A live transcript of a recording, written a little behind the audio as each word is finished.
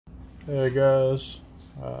Hey guys,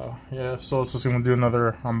 yeah, so it's just gonna do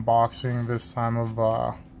another unboxing, this time of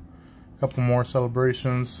a couple more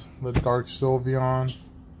celebrations. The Dark Sylveon,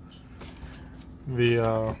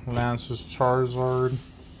 the Lance's Charizard,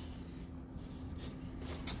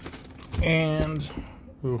 and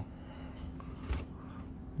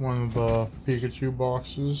one of the Pikachu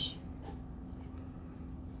boxes.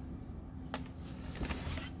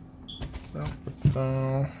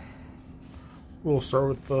 We'll start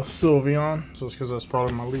with the Sylveon, just because that's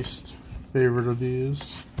probably my least favorite of these.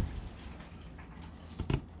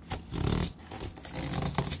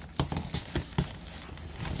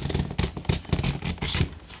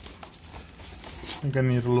 I think I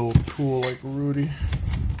need a little tool like Rudy,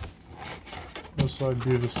 so I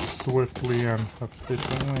do this swiftly and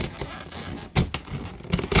efficiently.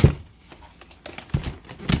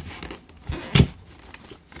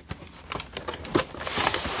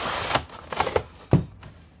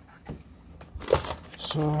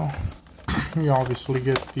 So, you obviously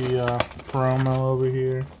get the promo over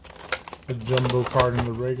here, the jumbo card and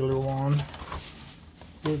the regular one,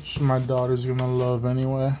 which my daughter's gonna love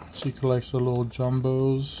anyway. She collects the little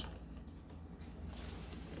jumbos.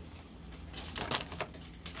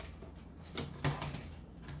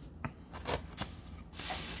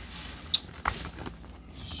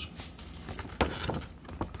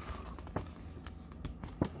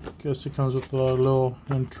 Guess it comes with a little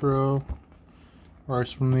intro or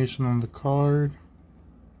explanation on the card.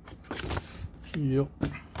 Yep.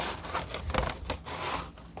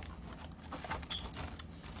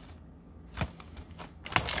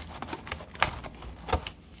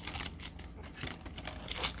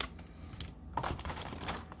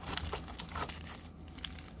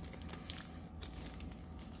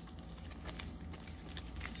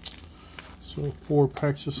 So 4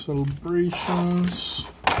 packs of celebrations.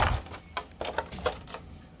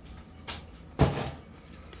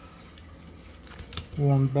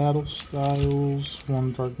 One Battle Styles,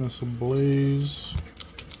 one Darkness Ablaze.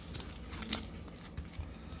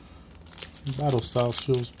 Battle Styles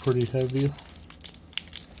feels pretty heavy.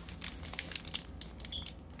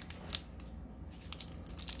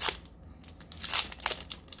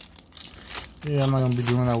 Yeah, I'm not gonna be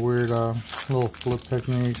doing that weird little flip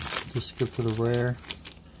technique. Just skip to the rare.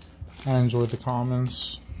 I enjoy the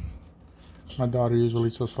commons. My daughter usually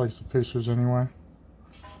just likes the pictures anyway.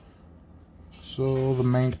 So the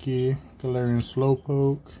Mankey, Galarian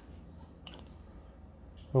Slowpoke,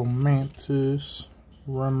 Fomantis,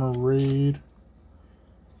 Remoraid,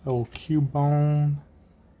 Cubone,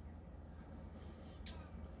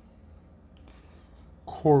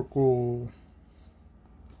 Corkle,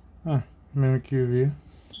 Mimikyu.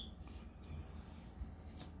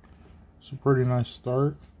 It's a pretty nice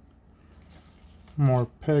start. More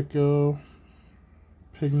Pekka,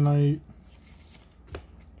 Pignite,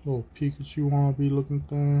 little Pikachu wannabe looking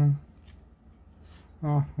thing.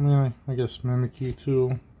 Oh, I mean, I guess Mimikyu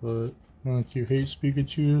too, but Mimikyu hates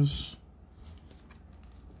Pikachus.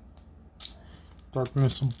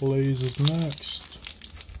 Darkness Ablaze is next.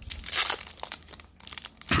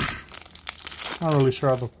 Not really sure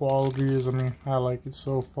how the quality is. I mean, I like it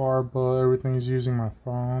so far, but everything is using my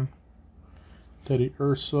phone. Teddy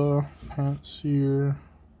Ursa, Pansear,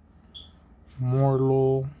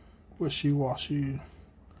 Mortal, Wishy Washy.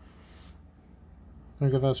 I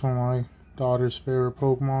think that's one of my daughter's favorite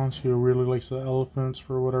Pokemon. She really likes the elephants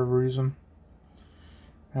for whatever reason.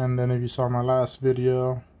 And then if you saw my last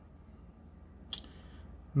video,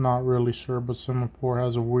 not really sure, but Singapore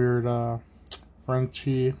has a weird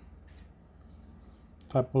Frenchie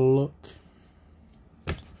type of look.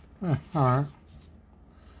 Alright.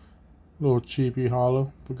 Little cheapy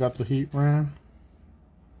hollow. We got the Heat Ran.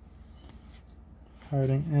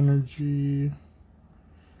 Hiding Energy.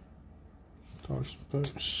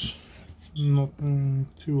 Specs. Nothing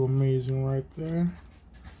too amazing right there.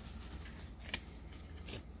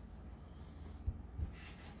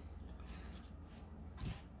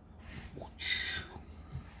 Let's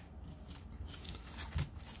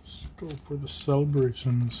go for the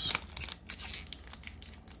celebrations.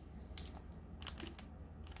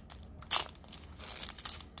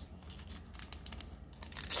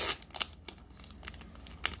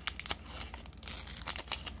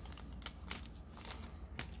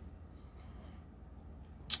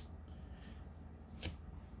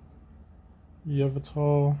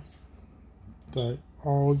 Yveltal,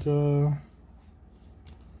 Dialga,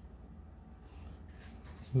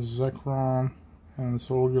 Zekrom, and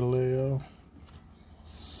Solgaleo.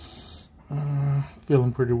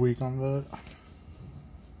 Feeling pretty weak on that.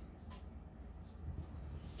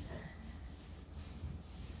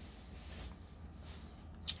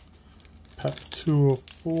 Pack 2 of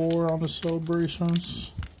 4 on the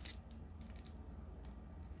celebrations.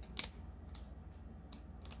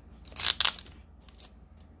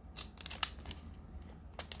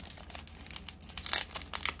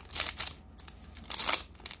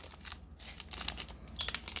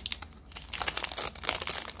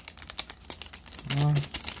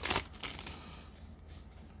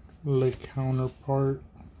 Lake counterpart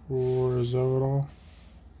for Zelda.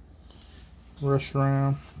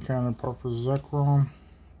 Reshiram, counterpart for Zekrom.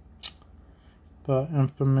 The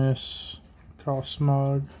infamous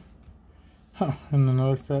Cosmog. Huh, and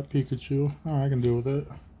another fat Pikachu. Oh, I can deal with it.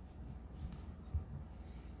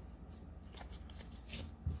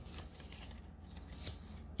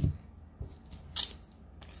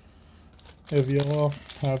 If y'all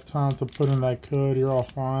have time to put in that code, you're all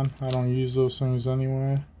fine. I don't use those things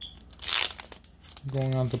anyway.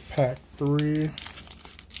 Going on to pack 3.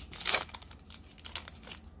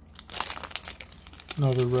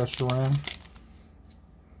 Another Reshiram.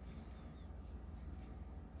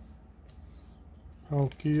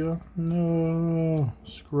 Palkia. No.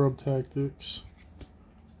 Scrub Tactics.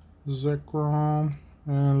 Zekrom.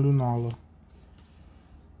 And Lunala.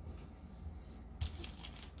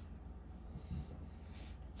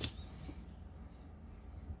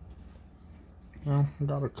 Well,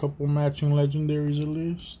 got a couple matching legendaries at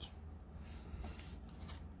least.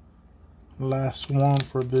 Last one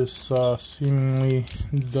for this seemingly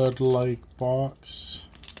dud-like box.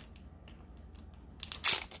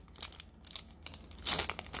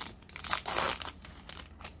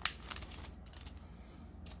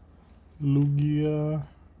 Lugia,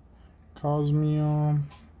 Cosmion.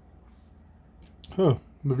 Oh,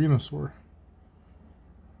 the Venusaur.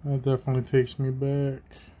 That definitely takes me back.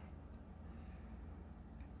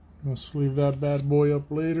 I'll sleeve that bad boy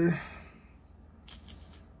up later.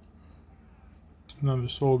 Another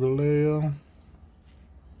Solgaleo.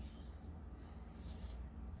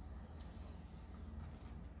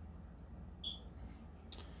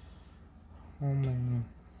 Oh man.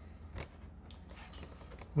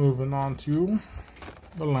 Moving on to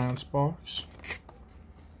the Lance box.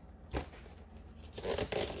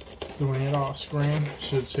 Doing it off screen.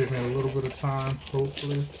 Should save me a little bit of time,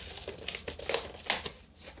 hopefully.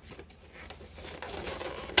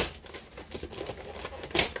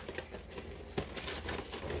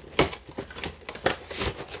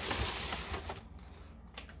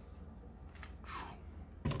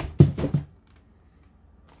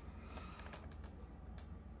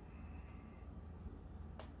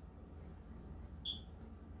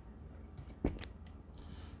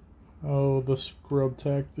 Oh, the Scrub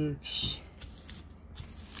Tactics.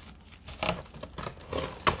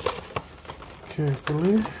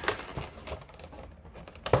 Carefully.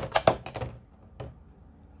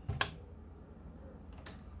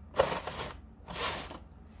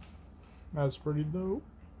 That's pretty dope.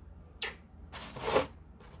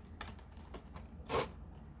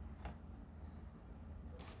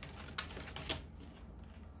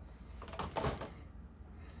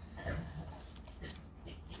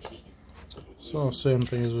 So same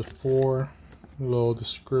thing as before, little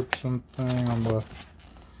description thing on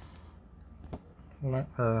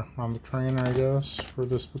the trainer, I guess, for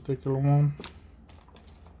this particular one.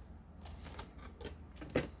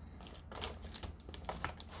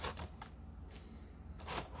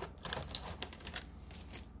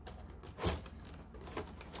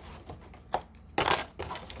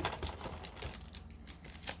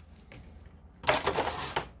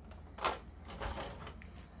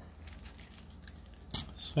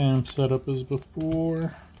 Same setup as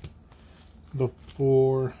before. The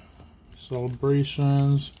 4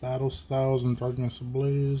 celebrations, battle styles, and darkness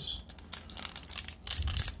ablaze.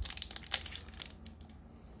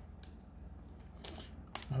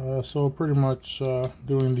 So pretty much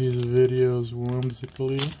doing these videos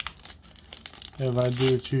whimsically. If I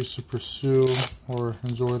do choose to pursue or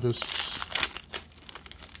enjoy this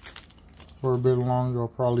for a bit longer, I'll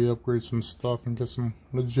probably upgrade some stuff and get some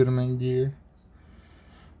legitimate gear.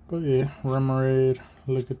 But yeah, Remoraid,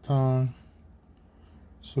 Lickitung,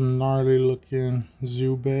 some gnarly looking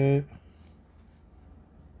Zubat,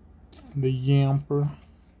 the Yamper,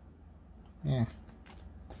 yeah.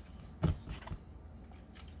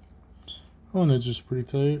 Honedge is pretty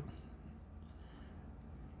tight.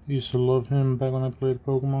 Used to love him back when I played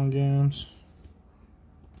Pokemon games.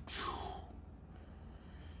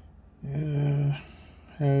 Yeah,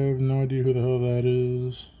 I have no idea who the hell that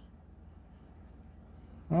is.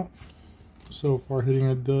 Oh, so far hitting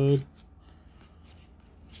a dud.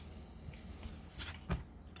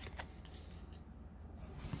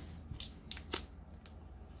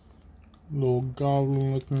 Little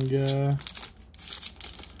goblin looking guy.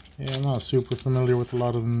 Yeah, I'm not super familiar with a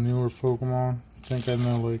lot of the newer Pokemon. I think I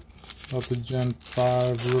know like up to Gen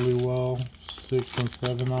 5 really well. 6 and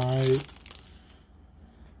 7, I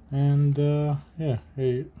and yeah,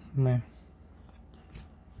 8, man.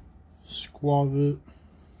 Squavit,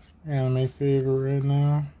 anime favorite right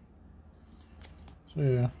now. So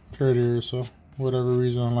yeah, Ursa. Whatever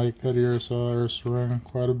reason I like Ursa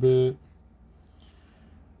quite a bit.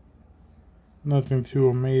 Nothing too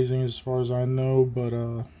amazing as far as I know, but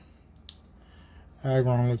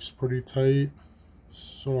Aggron looks pretty tight.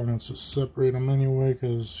 So I'm going to separate them anyway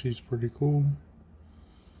because he's pretty cool.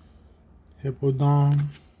 Hippodon.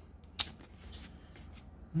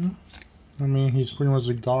 Yeah. I mean, he's pretty much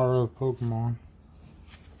a Gara of Pokemon.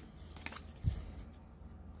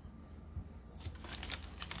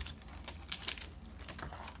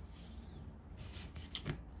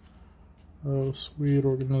 Oh, sweet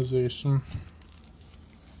organization.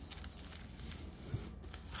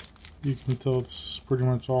 You can tell this is pretty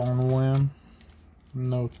much all on a whim.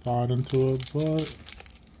 No thought into it, but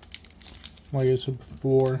like I said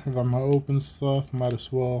before, if I'm gonna open stuff, might as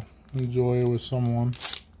well enjoy it with someone.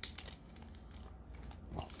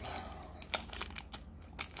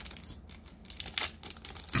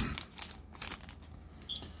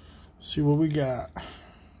 See what we got.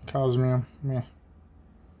 Cosmium, yeah.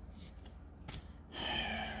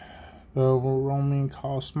 The overwhelming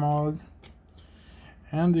Cosmog.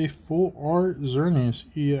 And a full art Xerneas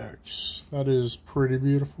EX. That is pretty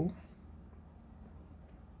beautiful.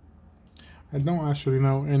 I don't actually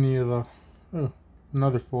know any of the... Oh,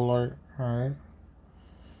 another full art. Alright.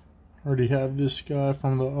 Already have this guy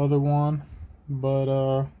from the other one. But,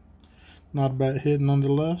 not a bad hit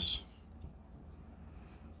nonetheless.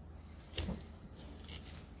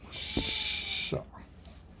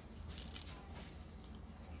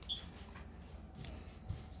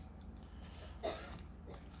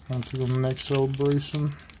 On to the next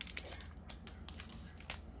celebration.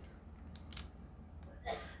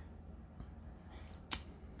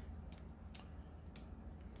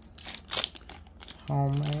 Oh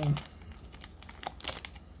man.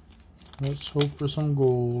 Let's hope for some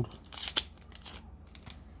gold.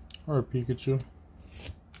 Or a Pikachu.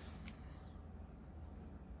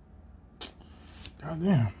 God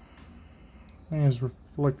damn. Thing is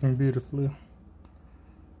reflecting beautifully.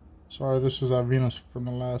 Sorry, this is that Venus from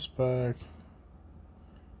the last pack.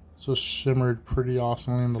 It just shimmered pretty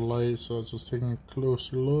awesomely in the light, so I was just taking a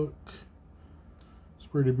closer look. It's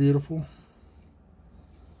pretty beautiful.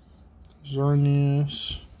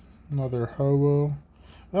 Xerneas, another Ho-Oh.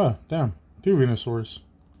 Oh, damn, 2 Venusaurs.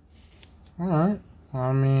 Alright,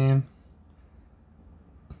 I mean,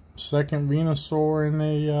 second Venusaur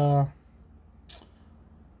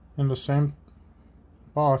in the same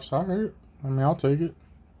box. Alright, I mean, I'll take it.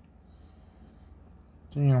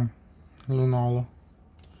 Damn, Lunala.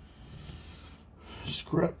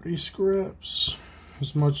 Scrappy scraps.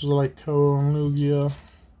 As much as I like Ko and Lugia,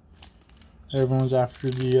 everyone's after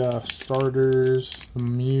the starters, the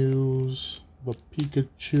Mews, the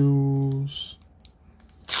Pikachus.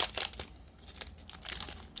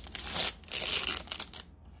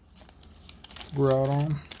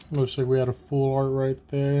 Groudon. Looks like we had a full art right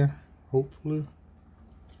there, hopefully.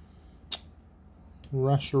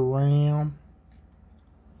 Reshiram.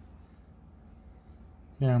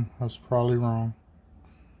 Damn, I was probably wrong.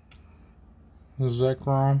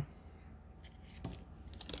 Zekrom.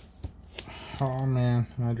 Oh man,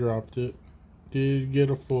 I dropped it. Did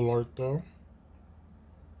get a full art though.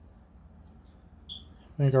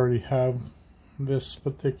 I think I already have this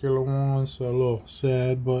particular one, so a little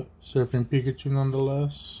sad, but Surfing Pikachu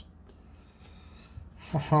nonetheless.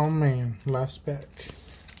 Oh man, last pack.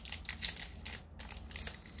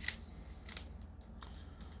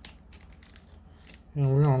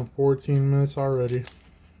 And we're on 14 minutes already.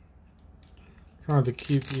 Trying to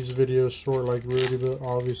keep these videos short like really, but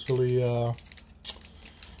obviously, yeah,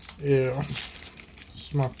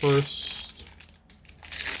 it's my first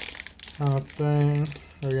kind of thing.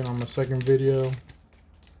 Again, on my second video.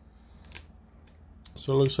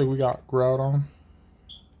 So it looks like we got Groudon.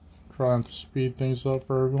 Trying to speed things up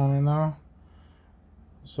for everyone right now.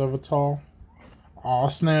 Sevital. Aw,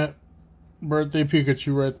 snap. Birthday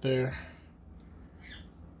Pikachu right there.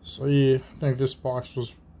 So yeah, I think this box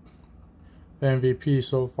was the MVP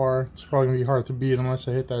so far. It's probably going to be hard to beat unless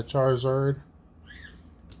I hit that Charizard.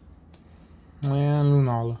 And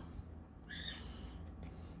Lunala.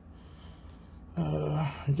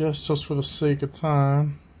 I guess just for the sake of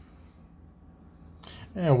time.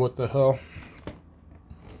 And what the hell.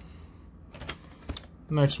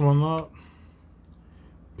 Next one up.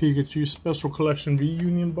 Pikachu Special Collection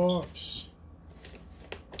Reunion Box.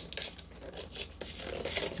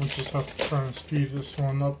 I just have to try and speed this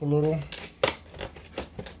one up a little.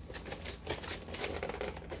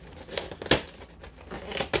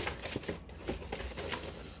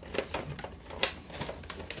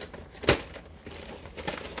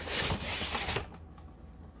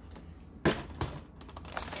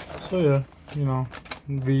 So yeah, you know,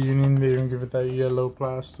 V-Union, they even give it that yellow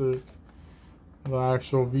plastic. The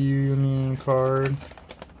actual V-Union card.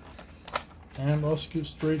 And I'll skip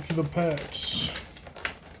straight to the packs.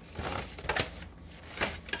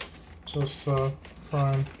 Just try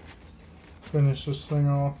and finish this thing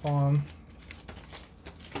off on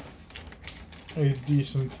a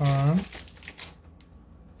decent time.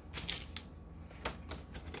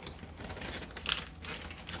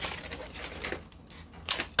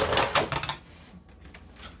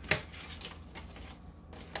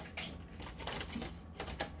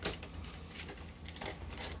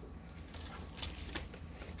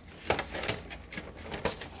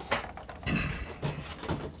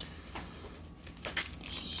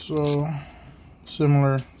 So,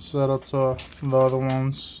 similar setup to the other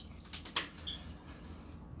ones.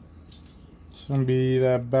 It's gonna be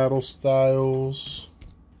that Battle Styles,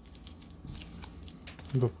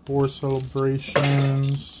 the 4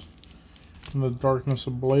 Celebrations, and the Darkness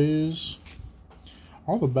Ablaze.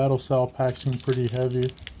 All the Battle Style packs seem pretty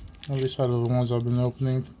heavy, at least out of the ones I've been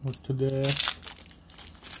opening today.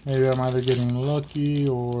 Maybe I'm either getting lucky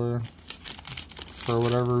or for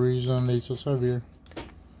whatever reason they just heavier.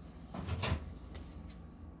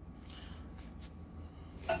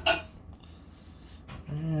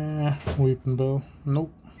 Weeping Bell.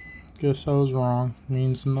 Nope. Guess I was wrong.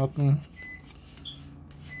 Means nothing.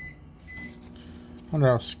 Wonder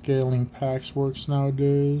how scaling packs works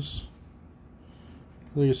nowadays.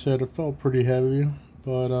 Like I said, it felt pretty heavy,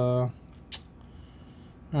 but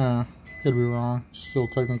could be wrong. Still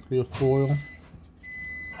technically a foil.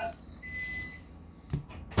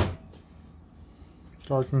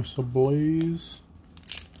 Darkness Ablaze.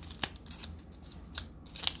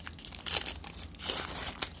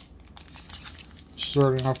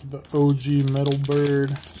 Starting off with the OG Metal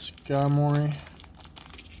Bird Skymory.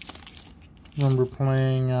 Remember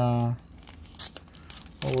playing, what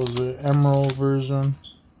was it, Emerald version.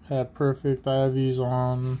 Had perfect IVs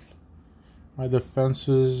on my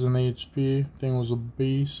defenses and HP. Thing was a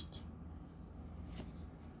beast.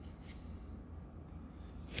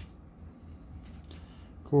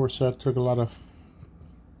 Of course, that took a lot of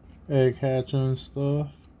egg hatching and stuff.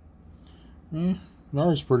 Yeah, that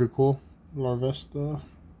was pretty cool. Larvesta.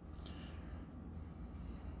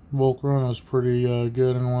 Volcarona was pretty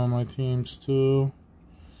good in one of my teams too.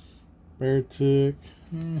 Beartick.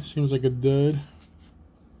 Seems like a dud.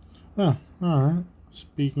 Oh, alright.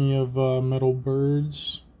 Speaking of metal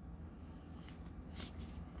birds.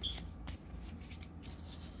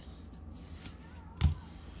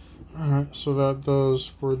 Alright, so that does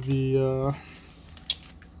for the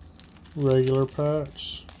regular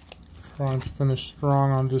packs. Trying to finish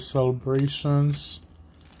strong on the celebrations.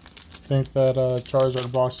 I think that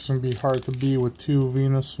Charizard box is going to be hard to beat with 2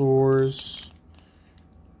 Venusaurs.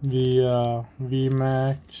 The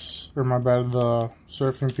VMAX, or my bad, the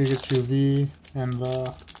Surfing Pikachu V, and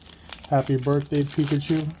the Happy Birthday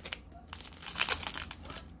Pikachu.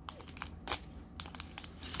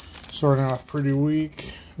 Starting off pretty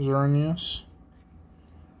weak, Xerneas.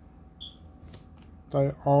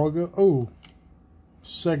 Dialga, oh!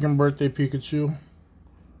 Second Birthday Pikachu.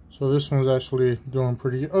 So this one's actually doing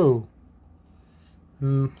pretty good. Oh!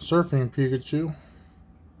 And Surfing Pikachu.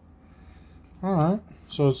 Alright.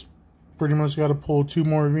 So it's pretty much got to pull 2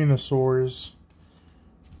 more Venusaurs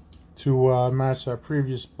to match that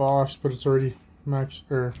previous box, but it's already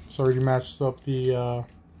matched, or it's already matched up the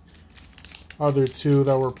other 2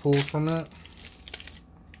 that were pulled from it.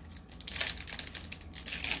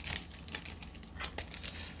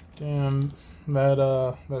 Damn. That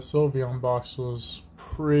Sylveon box was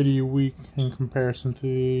pretty weak in comparison to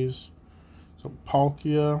these. So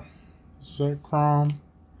Palkia, Zekrom,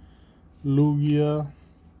 Lugia,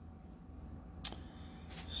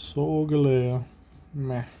 Solgaleo.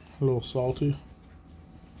 Meh, a little salty.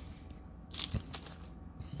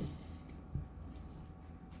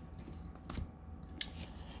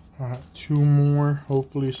 Alright, 2 more.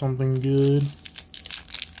 Hopefully something good.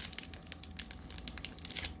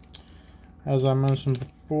 As I mentioned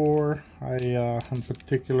before, I am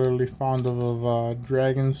particularly fond of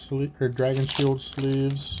Dragon Shield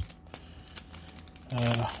sleeves.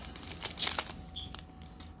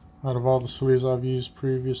 Out of all the sleeves I've used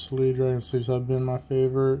previously, Dragon sleeves have been my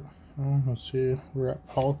favorite. Let's see, we're at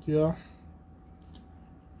Palkia.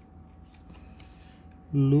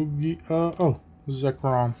 Lugia,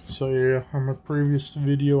 Zekrom. So yeah, on my previous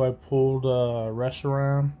video I pulled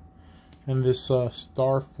Reshiram and this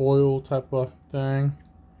star foil type of thing.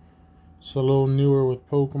 It's a little newer with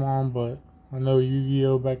Pokemon, but I know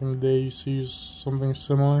Yu-Gi-Oh! Back in the day used to use something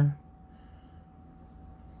similar.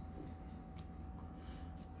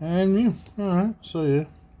 And Mew. Alright, so yeah.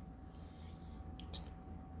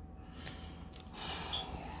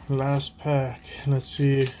 Last pack. Let's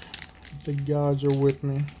see if the gods are with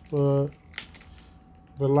me. But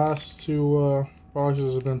the last two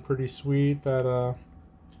boxes have been pretty sweet. That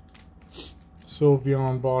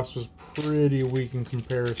Sylveon box was pretty weak in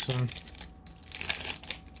comparison.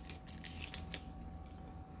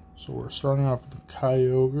 So we're starting off with the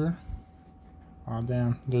Kyogre. Oh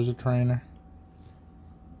damn, there's a trainer.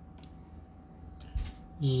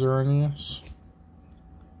 Xerneas.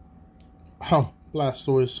 Oh,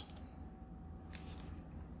 Blastoise.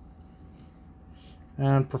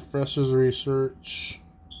 And Professor's Research.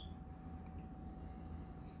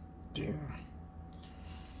 Damn.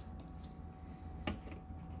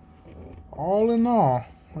 All in all,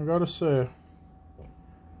 I gotta say,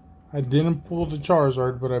 I didn't pull the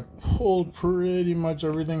Charizard, but I pulled pretty much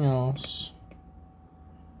everything else.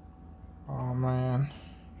 Oh man.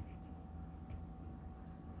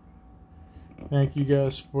 Thank you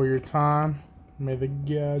guys for your time. May the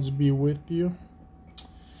gods be with you.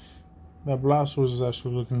 That Blastoise is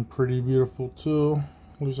actually looking pretty beautiful too.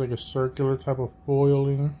 Looks like a circular type of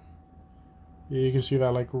foiling. Yeah, you can see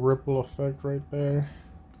that like ripple effect right there.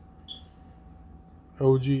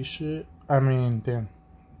 OG shit. I mean, damn.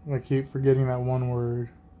 I keep forgetting that one word.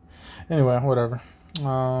 Anyway, whatever.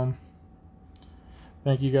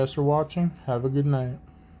 Thank you guys for watching. Have a good night.